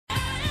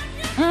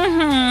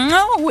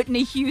Oh,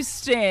 Whitney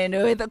Houston,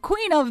 the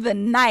queen of the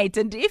night.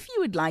 And if you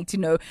would like to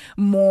know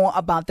more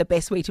about the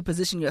best way to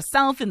position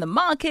yourself in the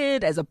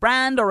market as a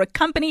brand or a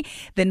company,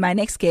 then my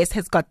next guest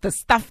has got the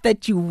stuff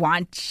that you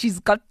want. She's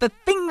got the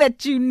thing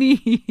that you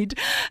need.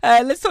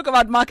 Let's talk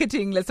about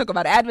marketing. Let's talk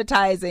about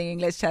advertising.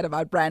 Let's chat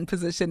about brand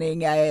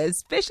positioning,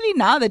 especially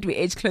now that we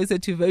edge closer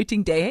to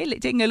voting day. Hey,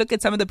 taking a look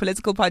at some of the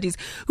political parties.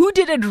 Who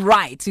did it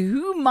right?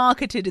 Who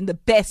marketed in the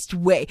best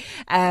way?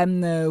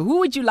 Who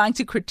would you like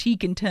to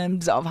critique in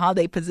terms of how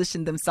they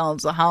position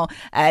themselves or how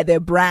their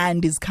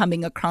brand is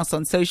coming across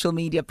on social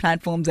media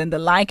platforms and the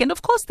like? And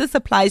of course, this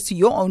applies to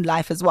your own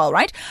life as well,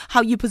 right?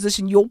 How you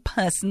position your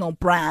personal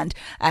brand.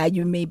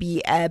 You may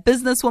be a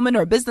businesswoman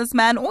or a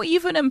businessman or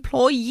even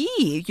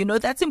employee. You know,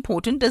 that's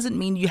important. Doesn't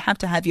mean you have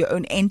to have your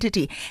own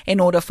entity in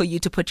order for you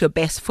to put your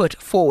best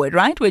foot forward,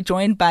 right? We're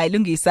joined by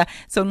Lungule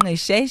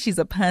Sonqishe. She's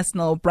a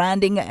personal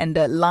branding and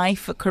a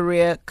life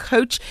career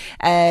coach.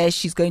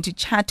 She's going to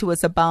chat to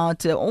us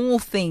about all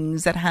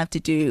things that have to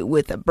do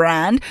with a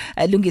brand.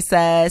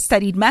 Lungisa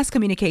studied mass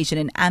communication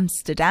in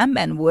Amsterdam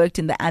and worked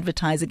in the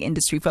advertising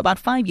industry for about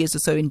 5 years or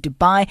so in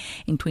Dubai.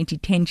 In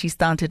 2010, she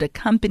started a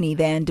company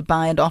there in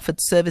Dubai and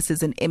offered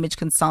services in image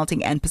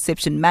consulting and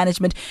perception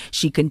management.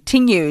 She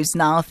continues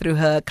now through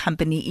her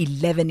company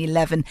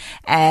 1111,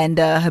 and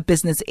her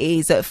business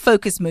is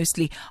focused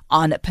mostly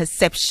on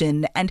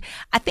perception. And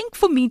I think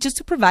for me, just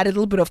to provide a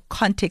little bit of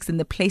context in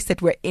the place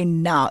that we're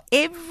in now,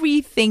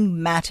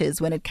 everything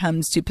matters when it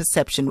comes to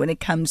perception, when it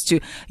comes to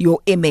your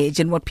image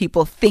and what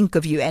people think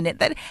of you. And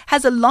that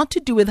has a lot to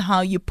do with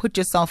how you put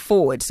yourself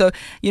forward. So,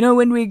 you know,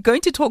 when we're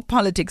going to talk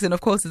politics, and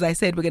of course, as I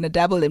said, we're going to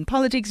dabble in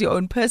politics, your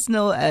own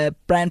personal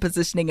brand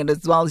positioning, and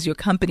as well as your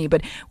company.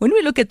 But when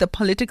we look at the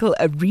political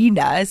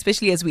arena,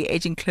 especially as we're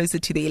edging closer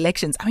to the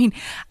elections, I mean,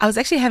 I was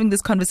actually having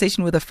this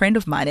conversation with a friend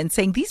of mine and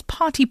saying these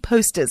party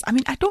posters, I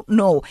mean, I don't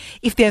know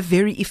if they're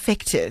very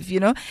effective. You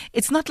know,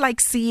 it's not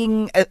like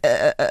seeing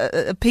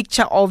a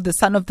picture of the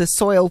son of the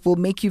soil will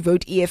make you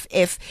vote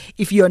EFF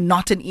if you're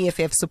not an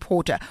EFF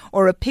supporter,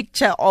 or a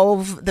picture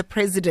of the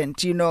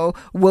president, you know,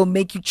 will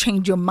make you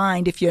change your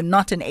mind if you're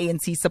not an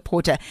ANC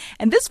supporter.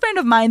 And this friend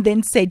of mine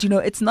then said, you know,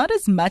 it's not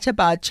as much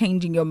about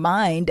changing your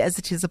mind as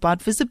it is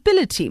about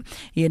visibility.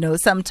 You know,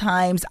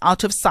 sometimes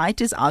out of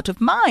sight is out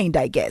of mind,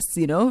 I guess.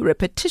 You know,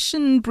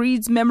 repetition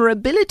breeds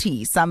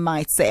memorability, some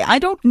might say. I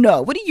don't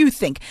know. What do you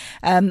think?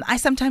 I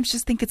sometimes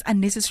just think it's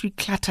unnecessary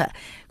clutter,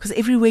 because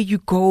everywhere you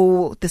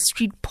go, the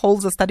street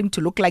poles are starting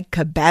to look like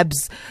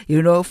kebabs,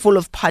 you know, full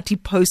of party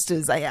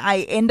posters.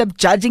 I end up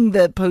judging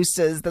the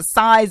posters, the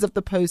size of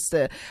the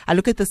poster. I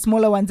look at the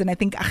smaller ones and I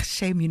think,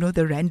 shame, you know,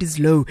 the rand is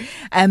low.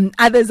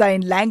 Others are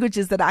in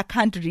languages that I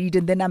can't read,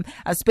 and then I'm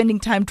spending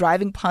time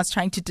driving past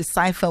trying to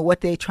decipher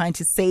what they're trying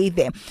to say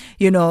there,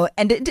 you know,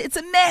 and it's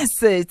a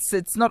mess.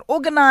 It's not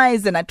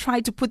organized, and I try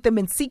to put them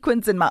in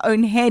sequence in my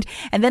own head,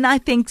 and then I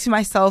think to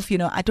myself, you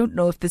know, I don't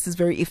know if this is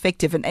very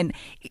effective, and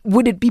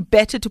would it be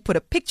better to put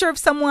a picture of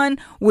someone?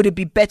 Would it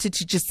be better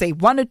to just say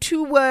one or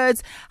two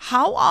words?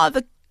 How are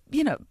the,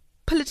 you know,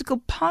 political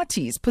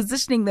parties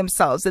positioning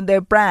themselves and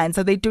their brands?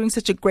 Are they doing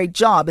such a great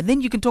job? And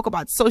then you can talk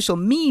about social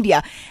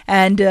media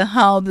and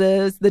how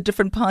the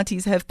different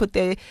parties have put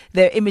their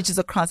images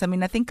across. I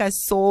mean, I think I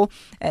saw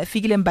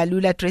Fikile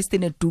Mbalula dressed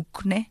in a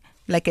dukne,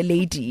 like a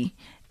lady,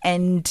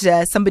 and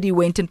somebody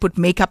went and put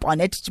makeup on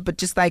it, but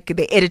just like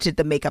they edited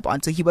the makeup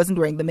on, so he wasn't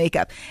wearing the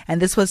makeup.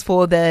 And this was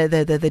for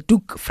the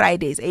Duke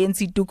Fridays,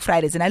 ANC Duke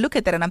Fridays. And I look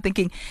at that and I'm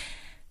thinking,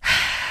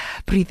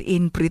 breathe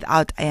in, breathe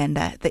out, and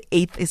the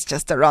 8th is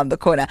just around the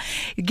corner.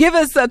 Give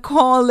us a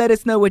call. Let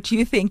us know what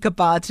you think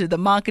about the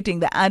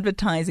marketing, the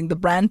advertising, the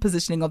brand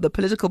positioning of the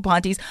political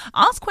parties.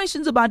 Ask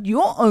questions about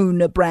your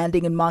own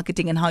branding and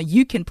marketing and how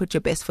you can put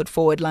your best foot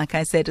forward, like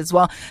I said as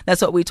well.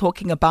 That's what we're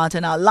talking about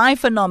in our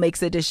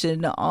Lifeonomics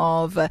edition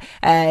of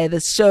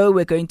the show.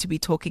 We're going to be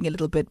talking a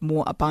little bit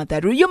more about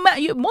that.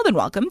 You're more than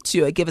welcome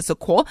to give us a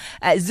call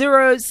at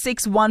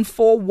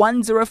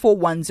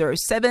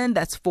 0614104107.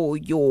 That's for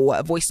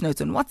your voice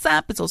notes on WhatsApp.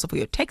 It's also for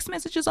your text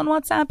messages on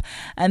WhatsApp.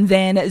 And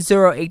then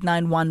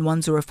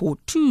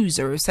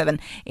 0891104207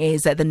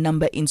 is the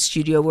number in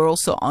studio. We're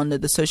also on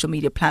the social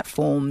media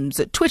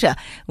platforms. Twitter,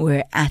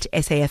 we're at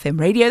SAFM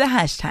Radio. The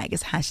hashtag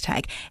is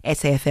hashtag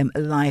SAFM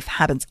Life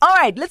Happens. All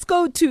right, let's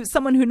go to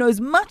someone who knows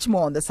much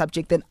more on the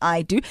subject than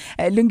I do.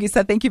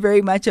 Lungisa, thank you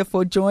very much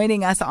for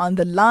joining us on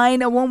the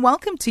line. A warm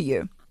welcome to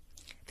you.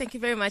 Thank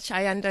you very much,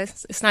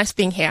 Ayanda. It's nice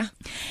being here.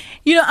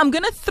 You know, I'm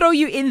going to throw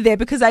you in there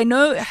because I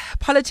know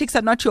politics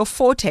are not your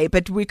forte,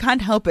 but we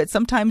can't help it.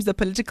 Sometimes the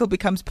political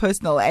becomes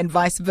personal and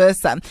vice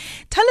versa.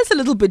 Tell us a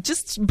little bit,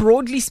 just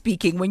broadly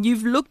speaking, when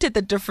you've looked at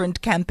the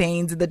different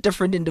campaigns and the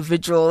different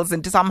individuals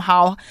and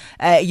somehow,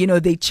 you know,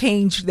 they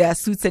change their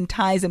suits and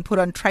ties and put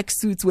on track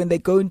suits when they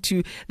go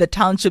into the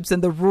townships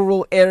and the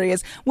rural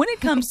areas. When it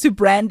comes to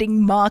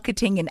branding,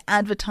 marketing and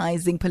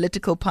advertising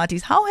political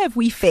parties, how have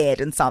we fared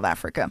in South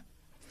Africa?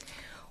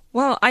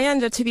 Well,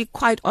 Ayanda, to be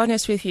quite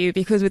honest with you,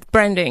 because with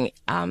branding,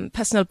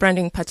 personal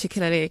branding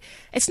particularly,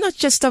 it's not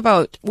just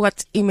about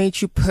what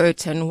image you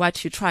put and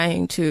what you're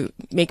trying to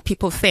make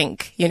people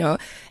think,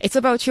 it's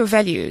about your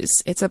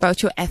values. It's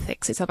about your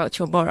ethics. It's about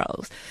your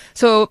morals.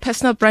 So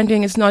personal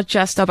branding is not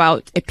just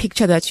about a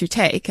picture that you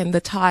take and the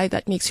tie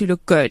that makes you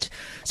look good.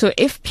 So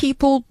if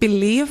people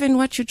believe in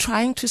what you're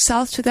trying to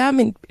sell to them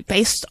and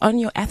based on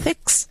your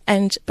ethics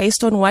and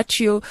based on what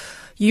you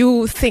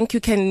think you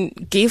can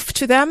give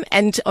to them,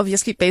 and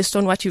obviously based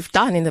on what you've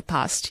done in the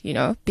past,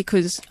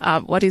 because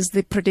what is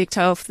the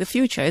predictor of the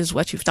future is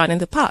what you've done in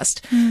the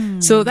past.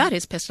 So that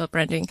is personal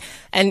branding.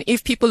 And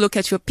if people look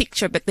at your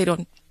picture, but they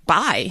don't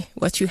buy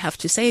what you have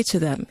to say to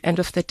them, end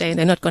of the day,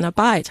 they're not going to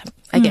buy it,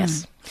 I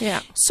guess.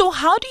 Yeah. So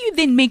how do you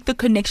then make the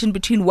connection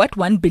between what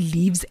one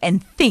believes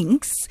and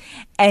thinks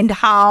and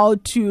how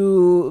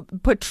to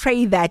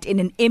portray that in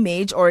an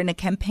image or in a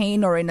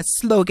campaign or in a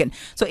slogan?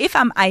 So if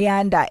I'm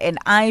Ayanda and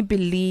I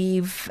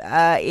believe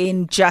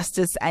in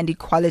justice and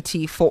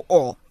equality for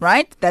all,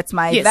 right? That's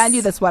my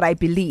value. That's what I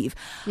believe.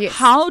 Yes.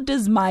 How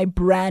does my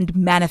brand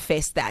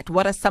manifest that?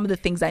 What are some of the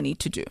things I need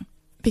to do?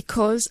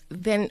 Because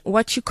then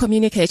what you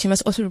communicate, you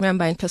must also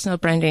remember in personal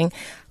branding,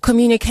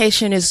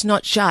 communication is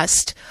not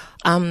just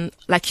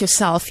like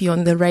yourself, you're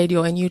on the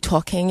radio and you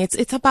talking.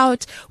 It's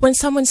about when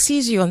someone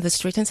sees you on the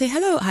street and say,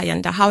 hello,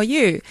 Ayanda, how are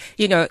you?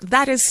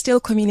 That is still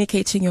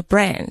communicating your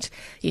brand.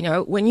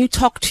 When you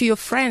talk to your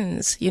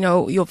friends,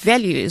 your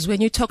values, when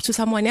you talk to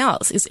someone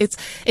else,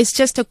 it's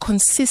just a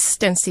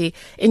consistency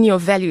in your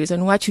values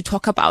and what you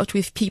talk about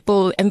with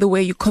people and the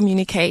way you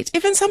communicate.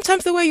 Even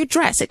sometimes the way you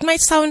dress. It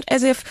might sound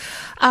as if,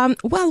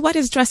 what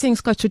is dressing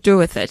got to do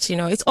with it?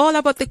 It's all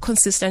about the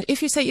consistent.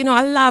 If you say,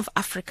 I love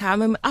Africa,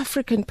 I'm an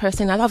African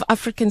person, I love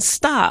African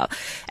style.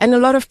 And a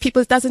lot of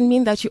people, it doesn't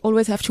mean that you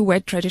always have to wear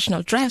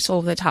traditional dress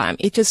all the time.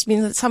 It just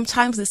means that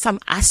sometimes there's some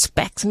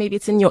aspects, maybe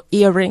it's in your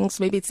earrings,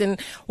 maybe it's in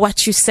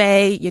what you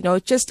say,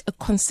 just a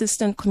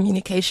consistent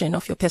communication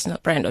of your personal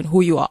brand on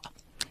who you are.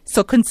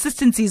 So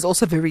consistency is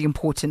also very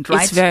important,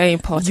 right? It's very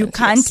important. You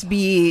can't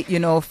be,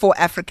 for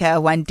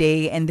Africa one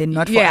day and then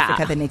not for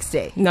Africa the next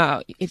day.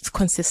 No, it's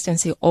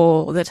consistency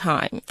all the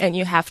time. And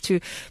you have to,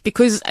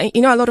 because, a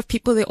lot of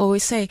people, they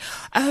always say,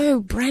 oh,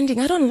 branding,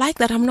 I don't like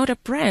that. I'm not a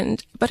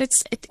brand. But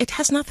it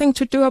has nothing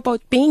to do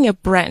about being a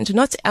brand.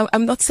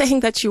 I'm not saying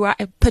that you are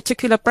a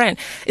particular brand.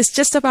 It's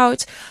just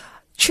about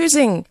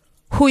choosing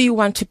who you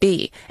want to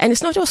be. And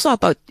it's not also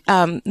about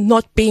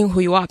not being who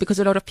you are, because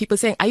a lot of people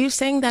saying, are you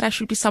saying that I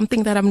should be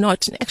something that I'm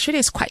not? Actually,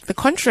 it's quite the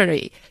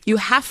contrary. You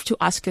have to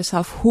ask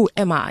yourself, who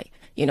am I?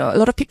 A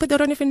lot of people, they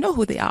don't even know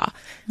who they are.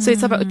 So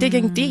it's about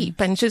digging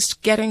deep and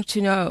just getting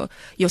to know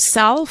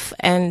yourself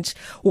and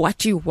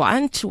what you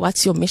want,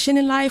 what's your mission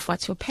in life,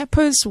 what's your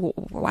purpose,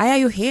 why are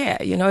you here?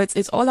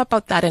 It's all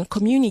about that, and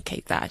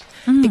communicate that,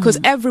 because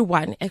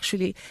everyone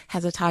actually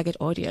has a target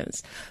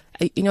audience.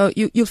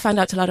 You'll find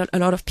out a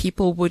lot of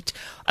people would,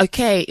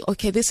 okay,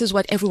 this is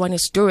what everyone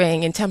is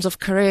doing in terms of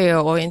career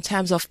or in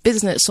terms of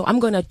business, so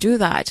I'm going to do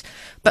that.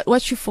 But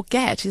what you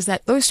forget is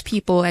that those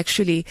people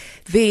actually,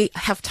 they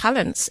have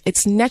talents.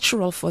 It's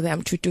natural for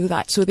them to do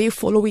that. So they're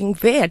following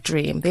their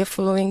dream. They're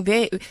following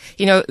their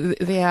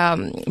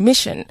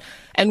mission.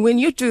 And when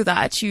you do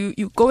that,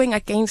 you're going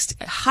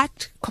against hard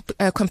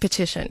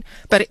competition.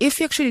 But if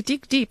you actually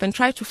dig deep and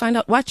try to find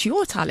out what's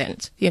your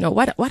talent,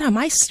 what are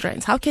my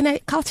strengths? How can I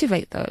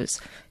cultivate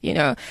those,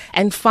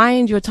 and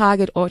find your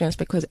target audience,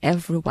 because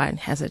everyone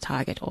has a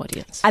target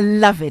audience. I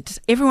love it.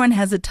 Everyone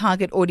has a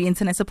target audience.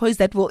 And I suppose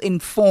that will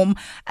inform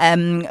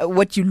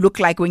what you look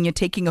like when you're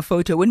taking a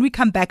photo. When we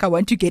come back, I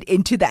want to get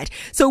into that.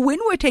 So when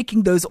we're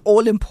taking those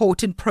all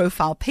important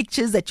profile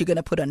pictures that you're going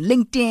to put on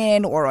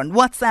LinkedIn or on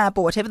WhatsApp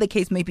or whatever the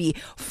case may be,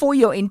 for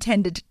your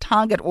intended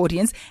target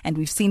audience, and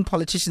we've seen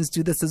politicians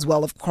do this as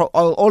well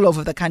all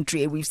over the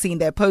country. We've seen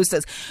their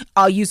posters.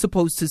 Are you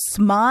supposed to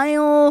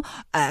smile,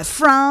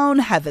 frown,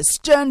 have a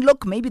stern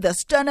look? Maybe the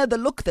sterner the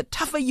look, the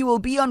tougher you will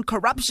be on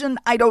corruption.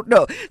 I don't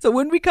know. So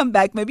when we come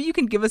back, maybe you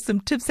can give us some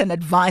tips and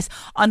advice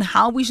on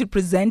how we should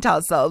present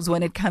ourselves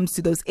when it comes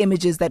to those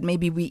images that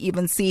maybe we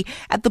even see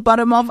at the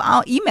bottom of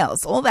our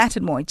emails. All that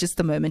and more in just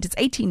a moment. It's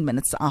 18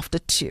 minutes after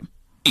 2.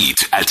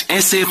 Eat at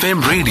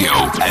SFM Radio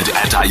and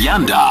at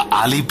Ayanda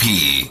Ali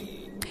P.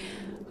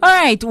 All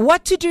right,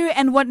 what to do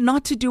and what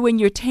not to do when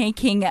you're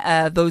taking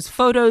those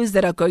photos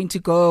that are going to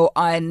go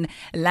on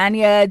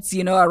lanyards,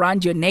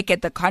 around your neck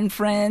at the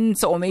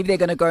conference, or maybe they're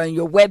going to go on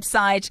your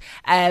website.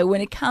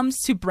 When it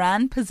comes to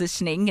brand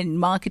positioning and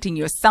marketing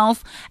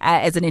yourself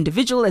as an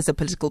individual, as a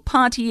political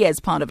party,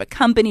 as part of a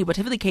company,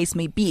 whatever the case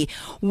may be,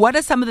 what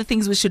are some of the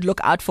things we should look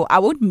out for? I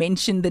won't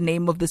mention the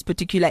name of this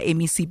particular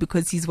MEC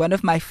because he's one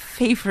of my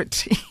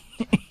favorite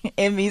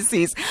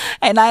MECs,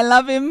 and I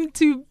love him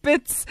to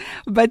bits.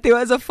 But there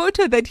was a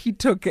photo that he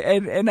took,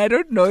 and I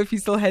don't know if he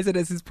still has it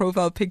as his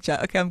profile picture.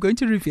 Okay, I'm going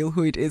to reveal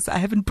who it is. I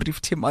haven't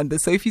briefed him on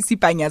this, so if you see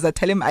Panyaza,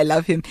 tell him I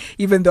love him,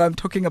 even though I'm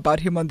talking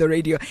about him on the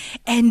radio.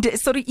 And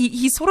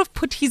he sort of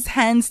put his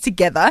hands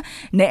together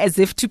as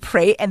if to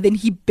pray, and then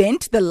he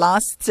bent the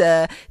last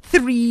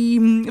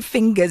 3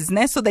 fingers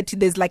so that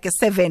there's like a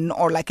 7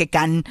 or like a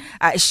gun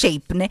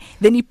shape.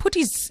 Then he put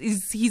his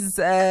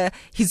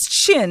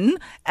chin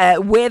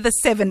where the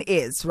 7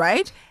 is,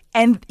 right?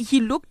 And he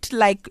looked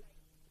like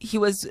he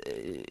was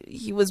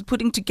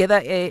putting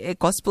together a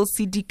gospel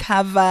CD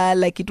cover,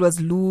 like it was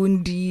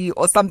Lundi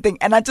or something.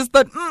 And I just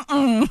thought,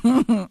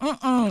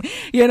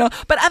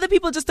 But other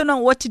people just don't know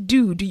what to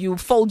do. Do you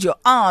fold your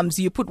arms?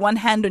 Do you put one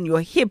hand on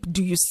your hip?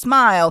 Do you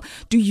smile?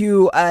 Do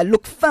you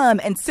look firm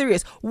and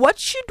serious? What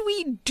should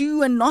we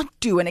do and not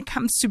do when it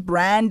comes to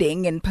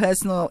branding and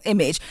personal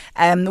image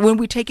when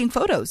we're taking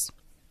photos?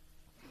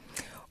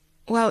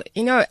 Well,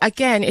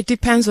 again, it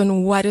depends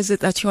on what is it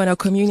that you want to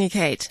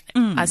communicate.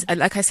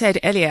 Like I said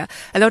earlier,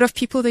 a lot of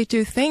people, they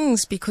do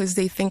things because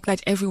they think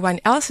that everyone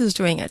else is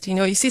doing it.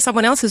 You see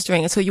someone else is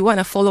doing it, so you want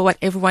to follow what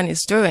everyone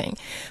is doing.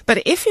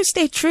 But if you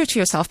stay true to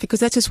yourself, because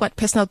that is what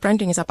personal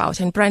branding is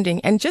about, and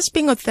branding, and just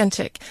being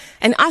authentic,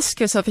 and ask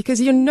yourself, because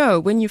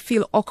when you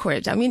feel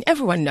awkward,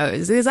 everyone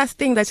knows. There's that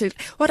thing that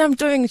what I'm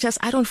doing,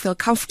 I don't feel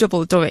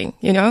comfortable doing,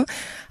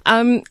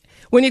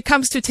 When it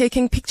comes to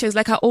taking pictures,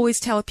 like I always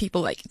tell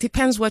people, it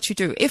depends what you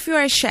do. If you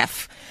are a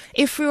chef,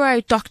 if you are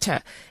a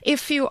doctor,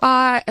 if you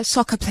are a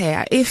soccer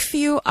player, if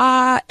you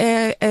are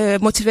a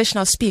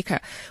motivational speaker,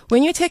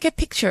 when you take a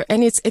picture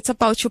and it's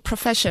about your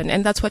profession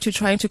and that's what you're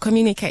trying to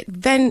communicate,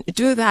 then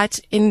do that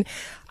in,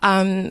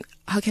 do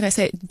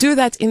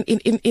that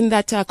in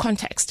that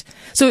context.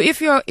 So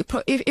if you are,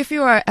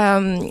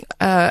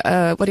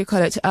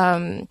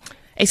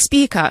 a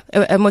speaker,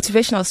 a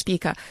motivational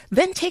speaker,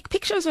 then take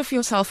pictures of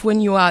yourself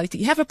when you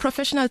have a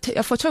professional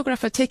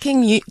photographer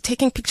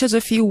taking pictures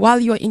of you while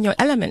you're in your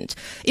element.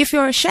 If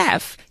you're a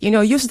chef,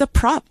 use the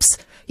props,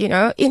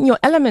 in your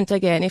element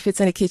again. If it's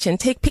in the kitchen,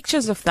 take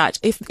pictures of that.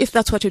 If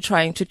that's what you're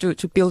trying to do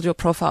to build your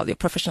profile, your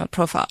professional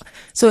profile.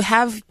 So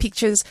have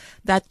pictures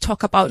that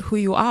talk about who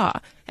you are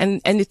and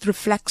it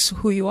reflects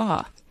who you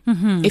are.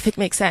 Mm-hmm. If it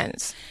makes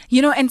sense.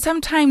 And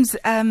sometimes,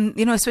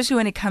 especially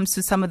when it comes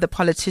to some of the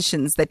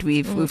politicians that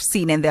we've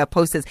seen in their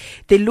posters,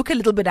 they look a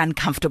little bit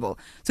uncomfortable.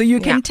 So you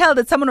can tell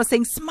that someone was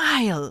saying,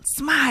 smile,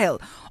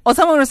 or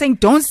someone was saying,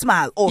 don't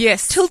smile, or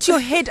tilt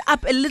your head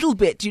up a little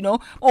bit,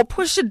 or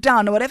push it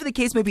down, or whatever the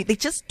case may be. They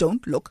just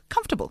don't look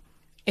comfortable.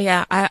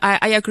 Yeah,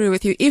 I agree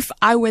with you. If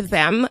I were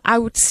them, I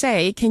would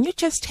say, can you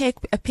just take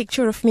a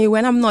picture of me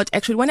when I'm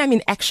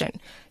in action?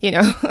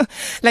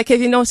 Like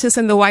if you notice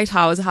in the White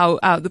House how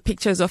the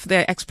pictures of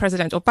the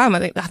ex-president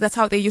Obama, that's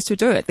how they used to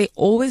do it. They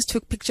always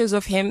took pictures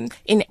of him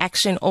in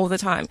action all the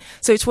time.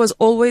 So it was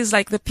always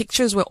like the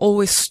pictures were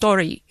always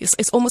story.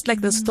 It's almost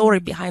like the story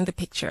behind the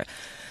picture.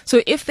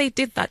 So if they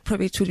did that,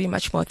 probably it would be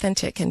much more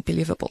authentic and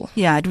believable.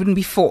 Yeah, it wouldn't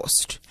be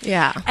forced.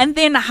 Yeah. And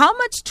then how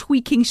much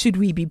tweaking should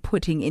we be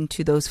putting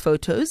into those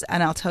photos?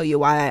 And I'll tell you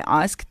why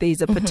I ask.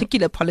 There's a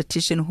particular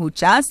politician who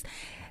just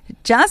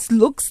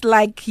looks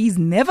like he's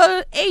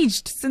never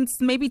aged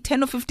since maybe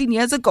 10 or 15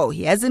 years ago.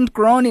 He hasn't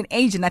grown in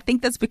age, and I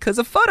think that's because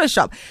of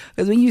Photoshop.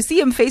 Because when you see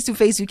him face to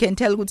face, you can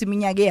tell you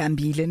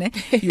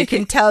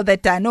can tell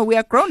that no, we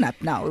are grown up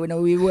now.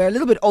 We were a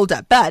little bit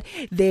older, but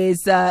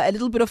there's a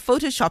little bit of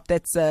Photoshop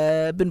that's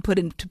been put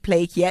into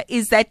play here.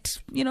 Is that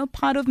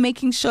part of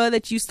making sure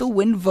that you still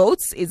win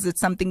votes? Is it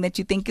something that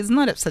you think is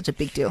not such a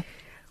big deal?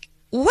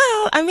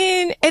 Well,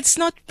 it's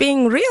not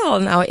being real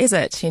now, is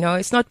it?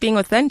 It's not being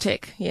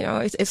authentic.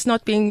 It's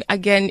not being,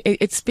 again,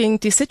 it's being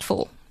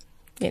deceitful.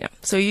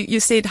 So you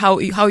say it how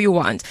you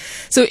want.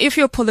 So if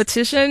you're a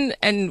politician,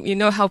 and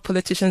how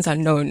politicians are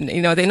known,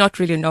 they're not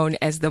really known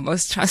as the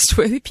most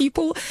trustworthy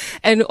people.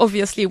 And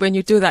obviously when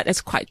you do that,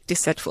 it's quite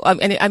deceitful.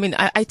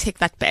 I take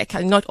that back.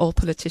 Not all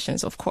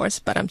politicians, of course,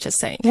 but I'm just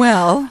saying.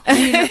 Well,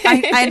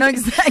 I know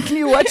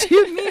exactly what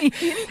you mean.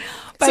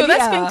 So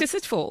that's being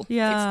deceitful.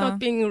 Yeah.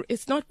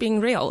 It's not being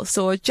real.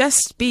 So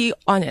just be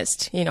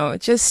honest,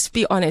 just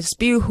be honest,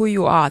 be who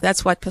you are.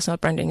 That's what personal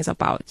branding is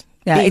about.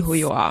 Yeah, be who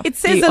you are. It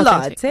says a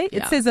lot.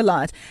 It says a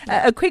lot.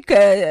 A quick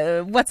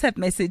WhatsApp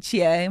message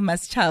here.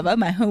 Mas Chava,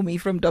 my homie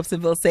from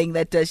Dobsonville, saying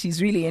that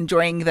she's really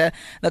enjoying the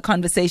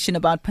conversation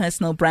about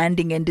personal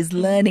branding and is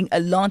learning a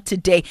lot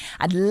today.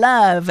 I'd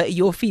love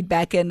your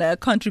feedback and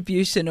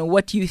contribution or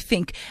what you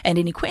think and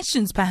any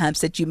questions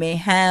perhaps that you may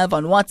have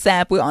on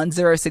WhatsApp. We're on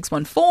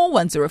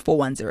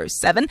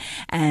 0614-104-107.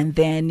 And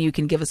then you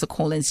can give us a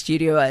call in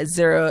studio at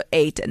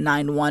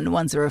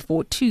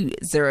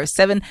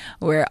 0891-104-207.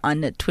 We're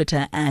on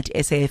Twitter at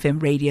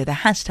SAFM Radio. The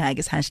hashtag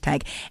is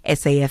hashtag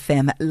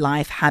SAFM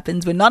Life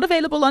Happens. We're not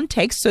available on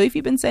text, so if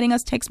you've been sending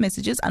us text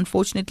messages,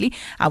 unfortunately,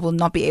 I will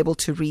not be able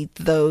to read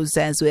those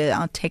as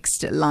our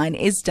text line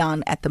is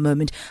down at the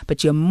moment,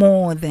 but you're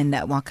more than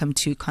welcome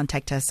to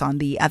contact us on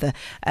the other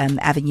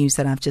avenues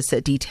that I've just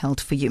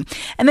detailed for you.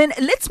 And then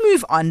let's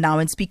move on now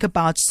and speak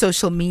about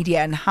social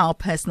media and how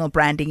personal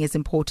branding is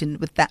important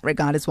with that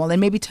regard as well,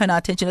 and maybe turn our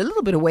attention a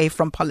little bit away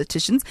from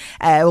politicians,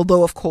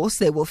 although of course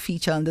they will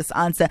feature on this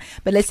answer.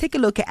 But let's take a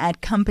look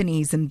at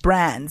companies and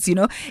brands. You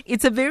know,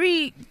 it's a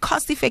very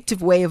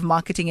cost-effective way of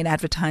marketing and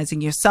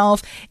advertising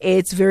yourself.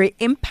 It's very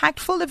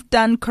impactful if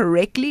done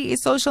correctly,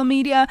 is social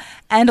media,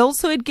 and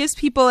also it gives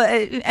people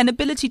an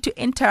ability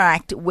to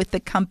interact with the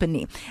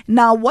company.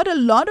 Now, what a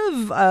lot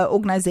of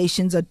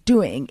organizations are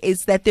doing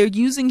is that they're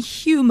using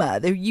humor,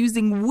 they're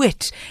using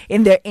wit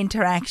in their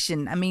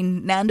interaction. I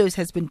mean, Nando's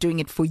has been doing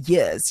it for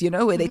years, you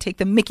know, where they take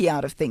the mickey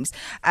out of things.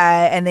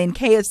 And then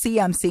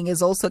KFC, I'm seeing,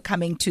 is also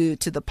coming to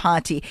the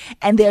party,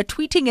 and they're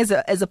tweeting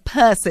as a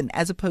person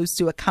as opposed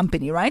to a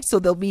company, right? So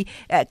there'll be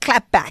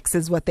clapbacks,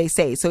 is what they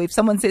say. So if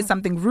someone says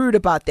something rude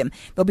about them,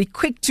 they'll be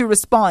quick to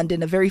respond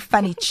in a very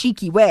funny,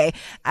 cheeky way.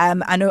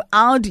 I know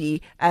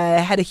Audi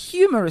had a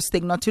humorous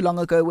thing not too long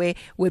ago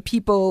where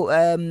people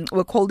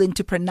were called in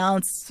to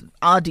pronounce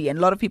Audi, and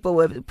a lot of people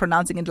were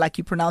pronouncing it like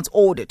you pronounce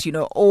audit, you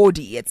know,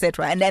 Audi,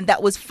 etc. And then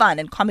that was fun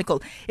and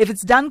comical. If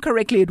it's done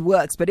correctly, it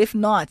works, but if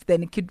not,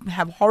 then it could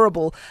have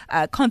horrible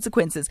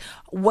consequences.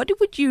 What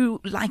would you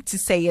like to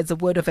say as a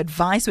word of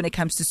advice when it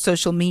comes to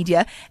social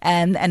media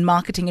and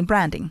marketing and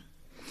branding?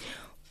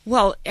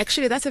 Well,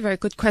 actually, that's a very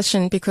good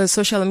question, because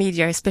social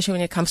media, especially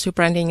when it comes to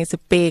branding, is a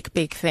big,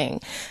 big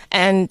thing.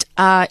 And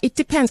it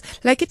depends.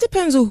 Like, it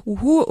depends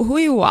who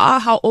you are,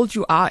 how old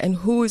you are, and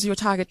who is your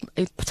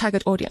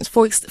target audience.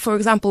 For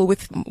example,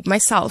 with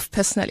myself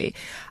personally,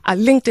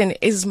 LinkedIn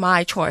is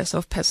my choice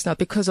of personal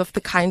because of the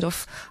kind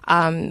of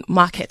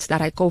market that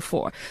I go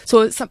for.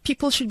 So some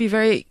people should be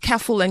very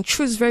careful and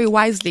choose very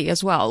wisely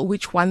as well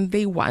which one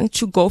they want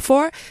to go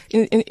for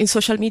in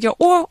social media,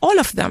 or all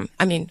of them.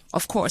 I mean,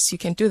 of course, you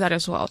can do that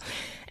as well.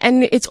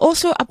 And it's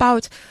also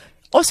about,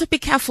 also be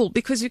careful,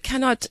 because you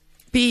cannot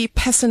be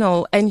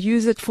personal and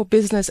use it for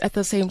business at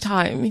the same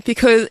time.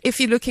 Because if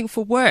you're looking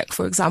for work,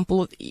 for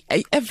example,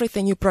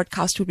 everything you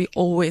broadcast will be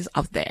always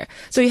out there.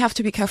 So you have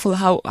to be careful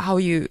how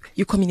you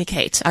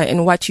communicate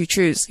and what you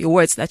choose, your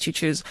words that you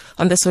choose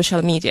on the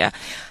social media.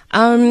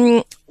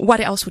 What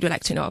else would you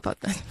like to know about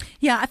that?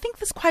 Yeah, I think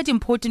that's quite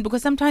important,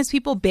 because sometimes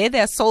people bare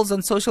their souls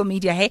on social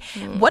media. Hey,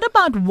 what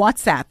about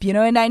WhatsApp? You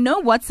know, and I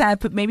know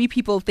WhatsApp, maybe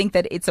people think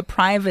that it's a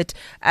private,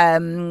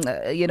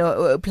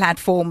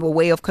 platform or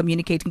way of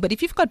communicating. But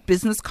if you've got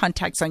business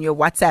contacts on your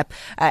WhatsApp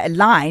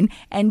line,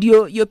 and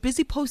you're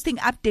busy posting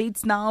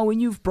updates now, when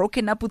you've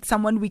broken up with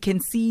someone, we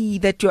can see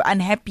that you're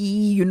unhappy.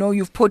 You know,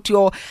 you've put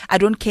your, I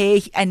don't care,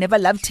 I never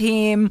loved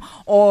him,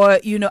 or,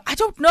 you know, I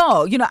don't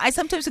know. You know, I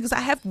sometimes, because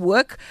I have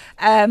work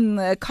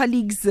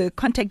colleagues'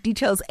 contact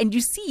details, and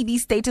you see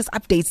these status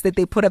updates that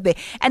they put up there,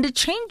 and it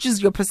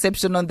changes your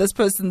perception on this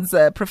person's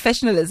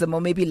professionalism, or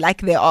maybe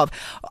lack thereof.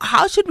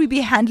 How should we be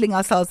handling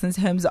ourselves in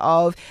terms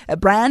of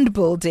brand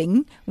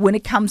building when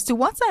it comes to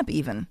WhatsApp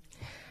even?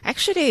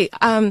 Actually,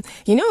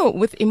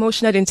 with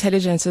emotional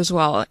intelligence as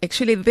well,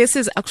 actually, this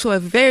is actually a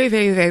very,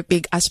 very, very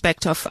big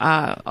aspect of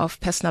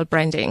personal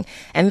branding.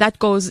 And that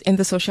goes in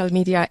the social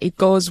media. It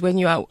goes when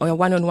you are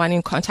one-on-one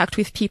in contact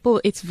with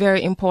people. It's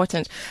very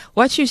important.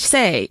 What you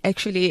say,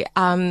 actually,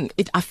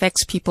 it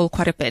affects people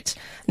quite a bit.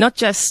 Not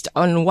just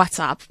on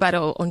WhatsApp, but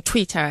on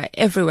Twitter,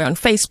 everywhere, on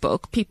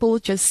Facebook. People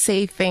just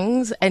say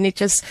things, and it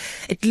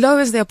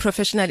lowers their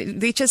professionality.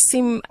 They just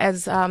seem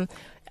as,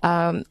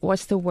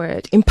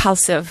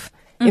 impulsive.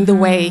 In the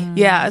way,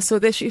 yeah. So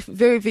they should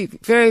very,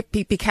 very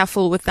be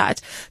careful with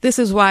that. This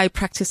is why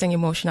practicing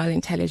emotional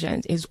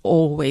intelligence is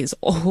always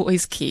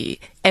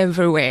key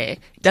everywhere.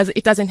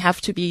 It doesn't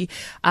have to be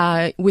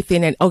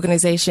within an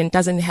organization,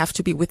 doesn't have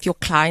to be with your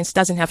clients,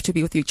 doesn't have to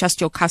be with just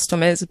your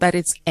customers, but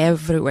it's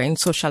everywhere in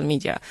social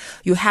media.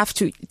 You have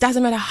to, it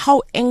doesn't matter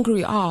how angry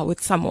you are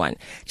with someone,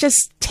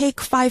 just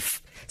take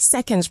 5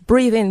 seconds,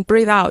 breathe in,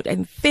 breathe out,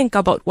 and think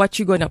about what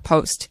you're going to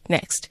post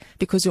next,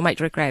 because you might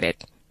regret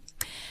it.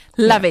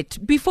 Love it.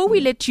 Before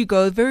we let you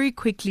go, very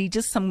quickly,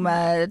 just some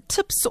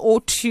tips or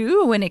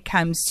two when it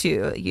comes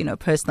to,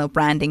 personal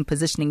branding,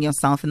 positioning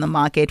yourself in the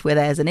market,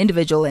 whether as an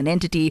individual, an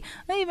entity,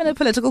 or even a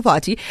political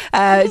party.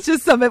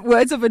 Just some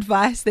words of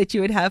advice that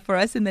you would have for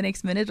us in the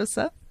next minute or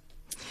so.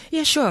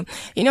 Yeah, sure.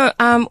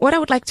 What I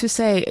would like to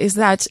say is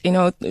that,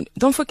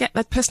 don't forget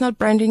that personal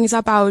branding is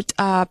about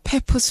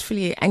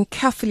purposefully and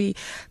carefully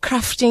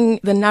crafting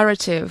the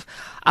narrative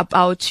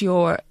about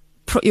your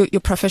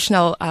your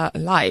professional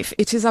life.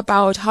 It is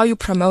about how you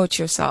promote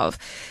yourself.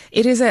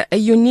 It is a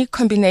unique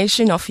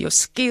combination of your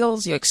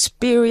skills, your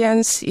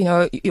experience,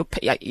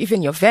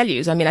 even your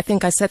values. I mean, I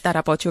think I said that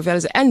about your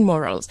values and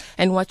morals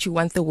and what you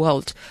want the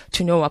world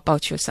to know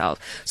about yourself.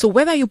 So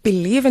whether you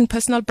believe in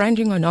personal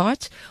branding or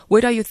not,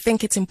 whether you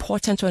think it's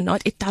important or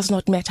not, it does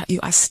not matter. You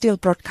are still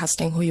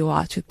broadcasting who you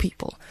are to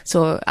people.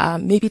 So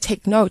maybe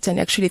take note and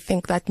actually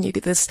think that maybe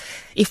this,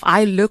 if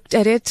I looked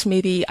at it,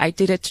 maybe I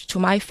did it to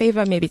my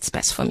favor, maybe it's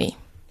best for me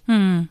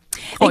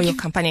or your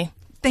company.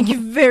 Thank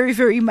you very,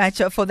 very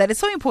much for that. It's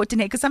so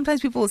important because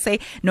sometimes people will say,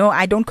 no,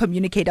 I don't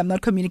communicate. I'm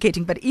not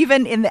communicating. But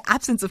even in the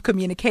absence of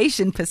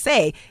communication per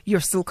se,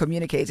 you're still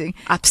communicating.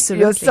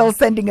 Absolutely. You're still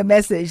sending a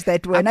message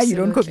that now you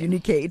don't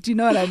communicate. You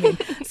know what I mean?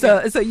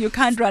 So you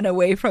can't run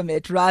away from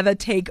it. Rather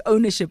take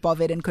ownership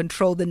of it and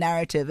control the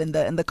narrative and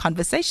the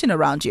conversation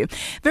around you.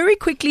 Very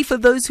quickly, for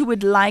those who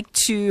would like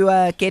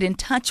to get in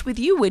touch with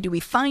you, where do we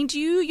find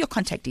you? Your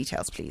contact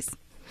details, please.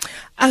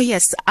 Oh,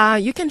 yes.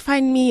 You can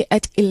find me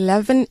at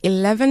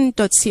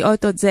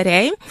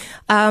 1111.co.za.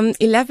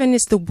 11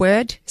 is the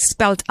word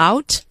spelled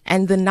out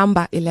and the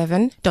number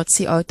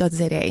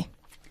 11.co.za.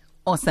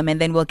 Awesome. And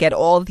then we'll get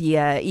all the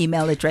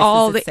email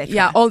addresses,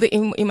 etc. All the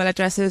email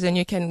addresses, and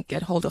you can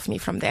get hold of me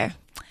from there.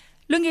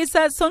 Lungule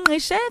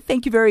Sonqishe,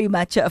 thank you very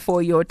much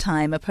for your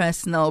time. A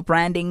personal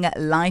branding,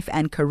 life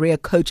and career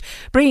coach,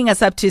 bringing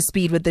us up to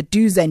speed with the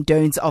do's and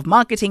don'ts of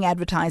marketing,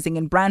 advertising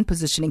and brand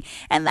positioning.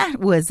 And that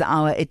was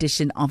our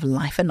edition of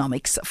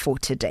Lifeonomics for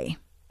today.